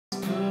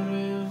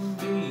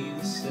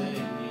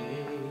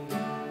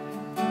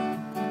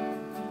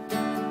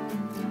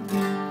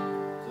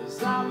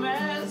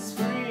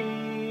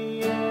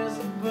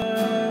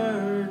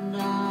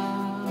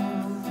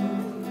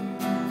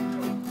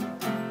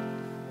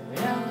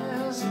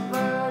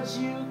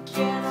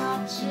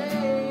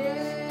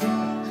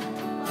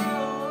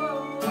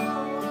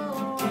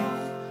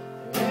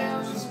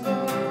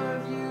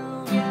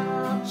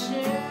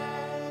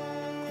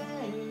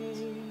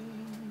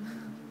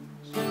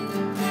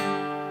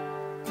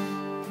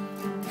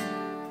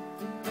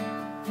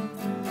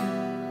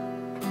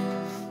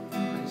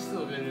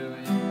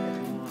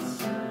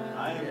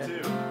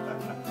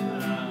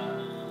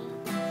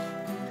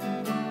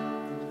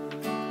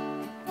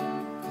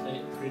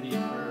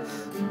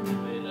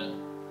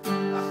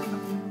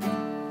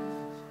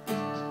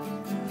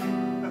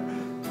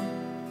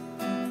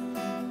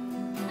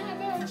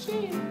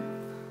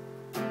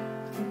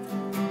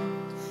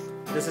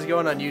This is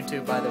going on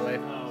YouTube, by the way.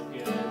 Oh,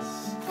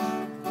 goodness.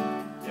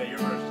 Yeah, your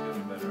version's gonna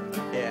be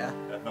better. Yeah.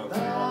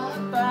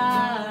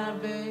 Bye-bye,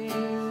 babe,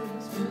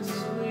 it's been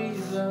sweet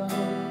love.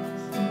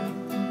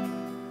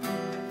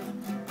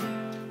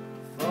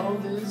 For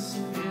this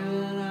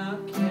feeling I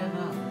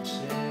cannot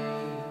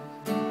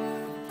change.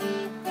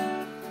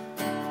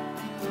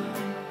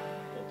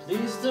 But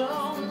please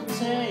don't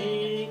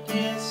take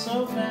it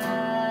so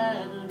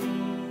badly.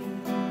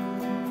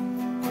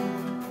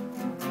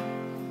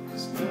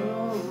 'Cause no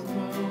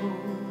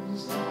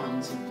goes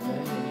on to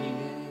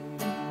blame.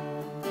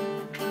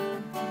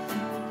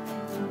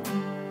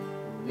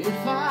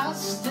 If I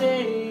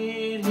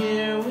stayed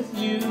here with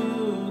you,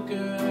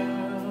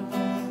 girl,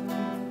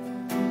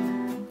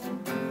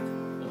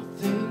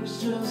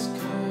 things just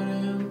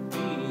couldn't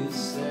be the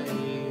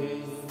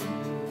same.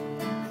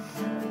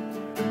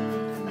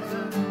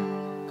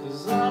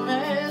 'Cause I'm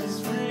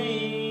as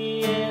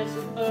free as a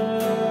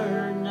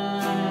bird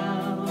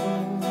now,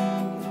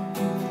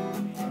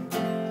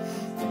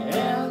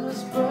 and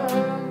this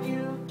bird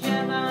you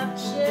cannot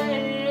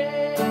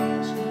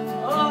change.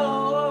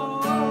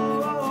 Oh,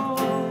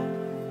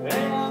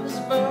 and this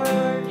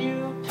bird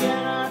you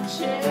cannot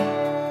change.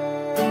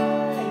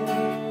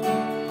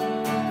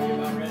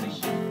 Everybody ready?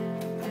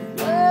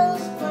 Well,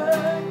 this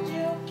bird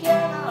you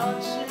cannot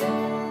change.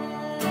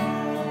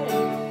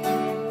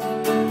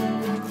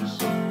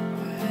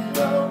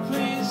 No,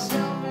 please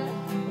tell me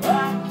I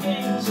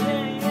can't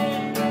change.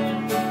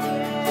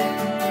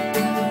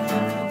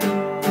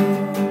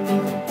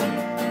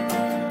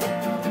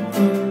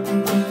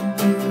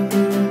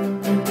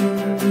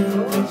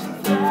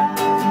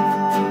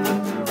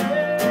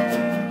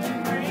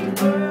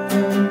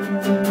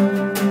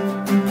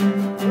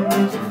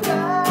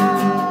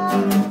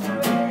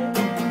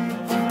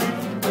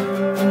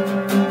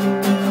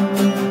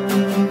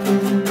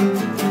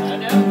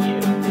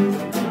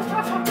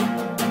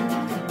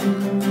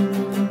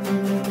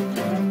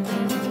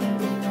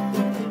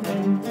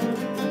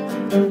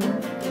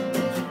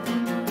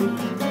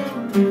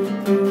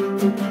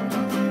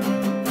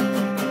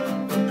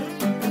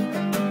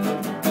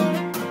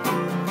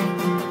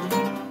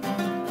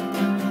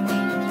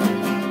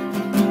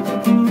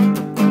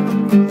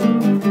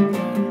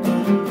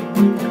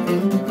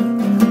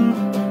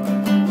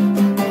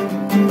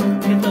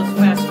 Get those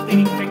fast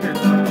fleeting fingers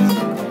first.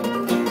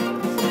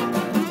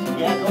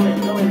 Yeah, go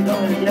in,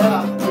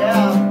 yeah,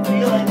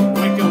 feel it.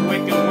 Wicka,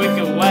 wicka,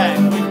 wicka, whack.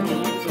 Wicka,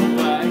 wicka,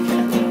 whack.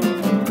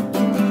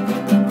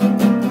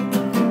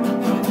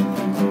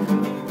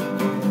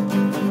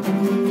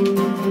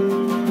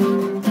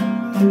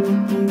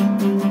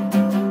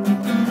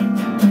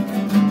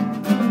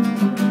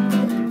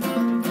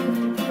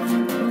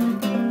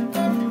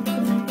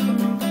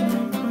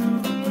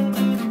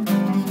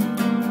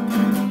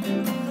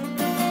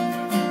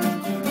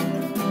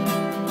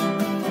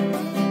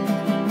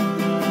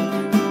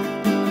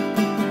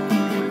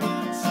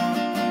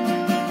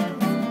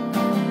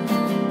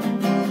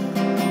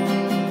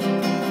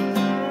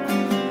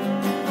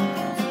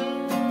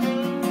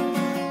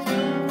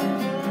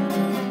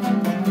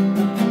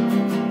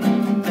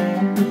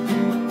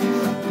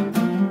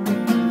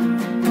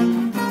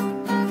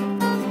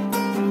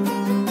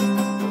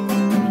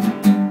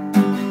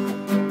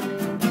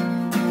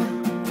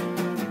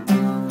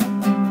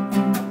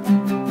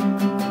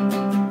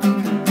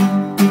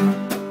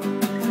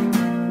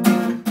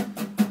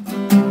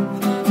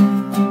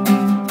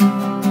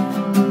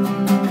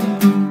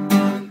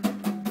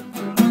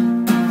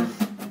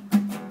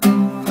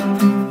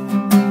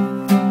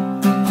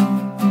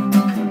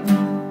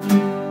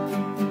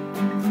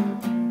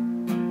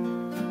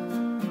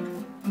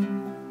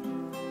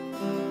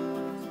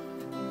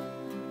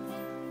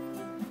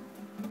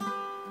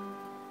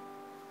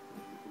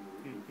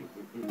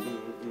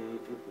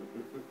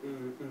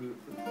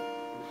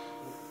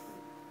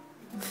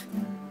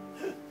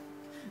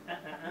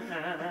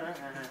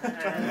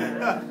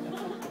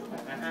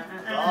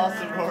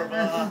 Awesome,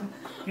 Norma.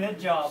 Good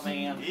job,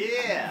 man.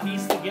 Yeah.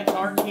 He's the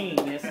guitar king,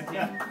 isn't he?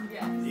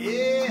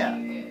 Yeah.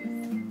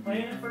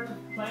 Playing it for his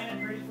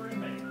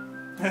roommate.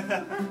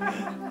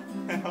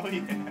 Oh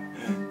yeah.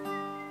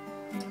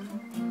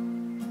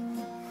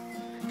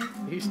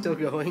 Are you still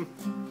going?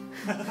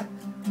 Of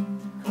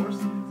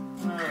course.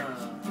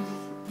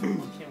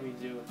 What can we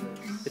do with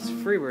this? It's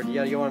Freebird.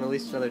 Yeah, you want at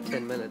least another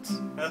 10 minutes.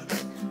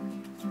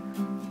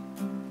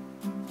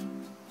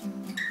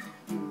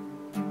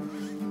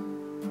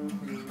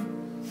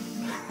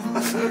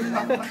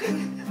 It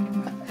is.